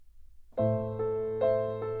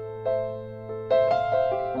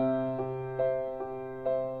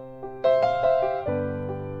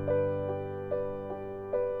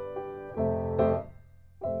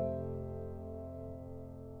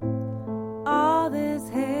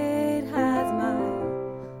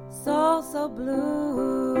so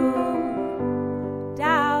blue,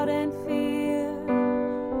 doubt and fear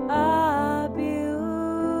abused.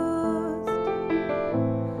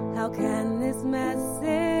 How can this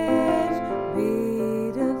message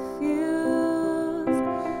be diffused?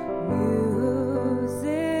 Music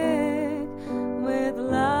with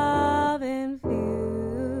love infused.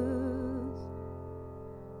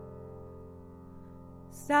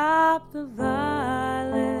 Stop the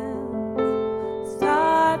violence,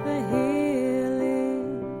 start the healing.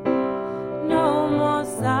 No more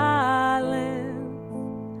silence.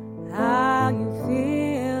 How you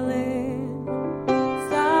feeling?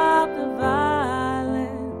 Stop the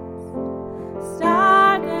violence,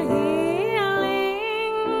 start the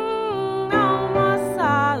healing. No more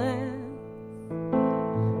silence.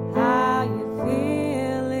 How you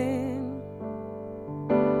feeling?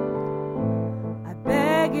 I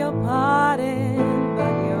beg your pardon,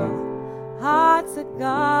 but your heart's a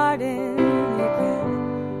garden. You can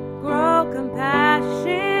grow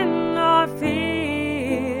compassion or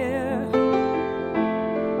fear.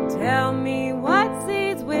 Tell me, what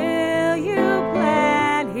seeds will you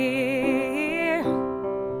plant here?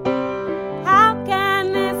 How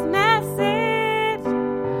can this message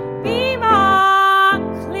be more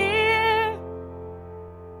clear?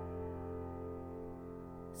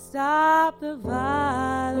 Stop the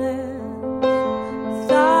violence,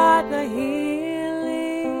 start the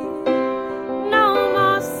healing. No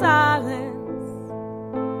more silence.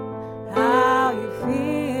 How you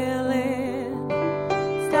feeling?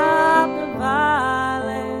 Stop the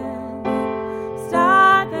violence,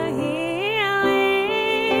 start the healing.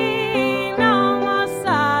 No more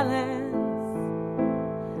silence.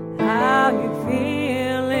 How you feeling?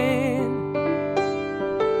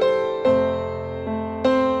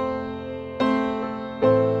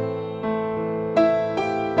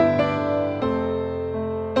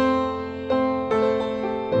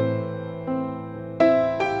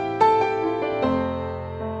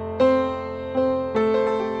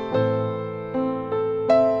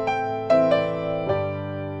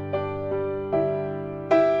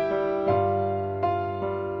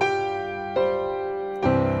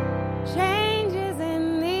 Changes in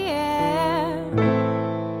the air.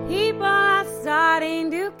 People are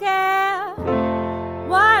starting to care.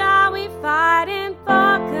 What are we fighting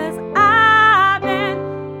for? 'Cause I've been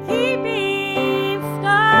keeping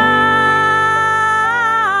score.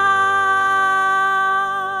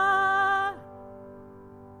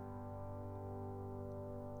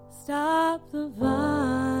 Stop the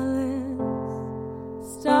violence,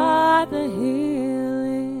 start the healing.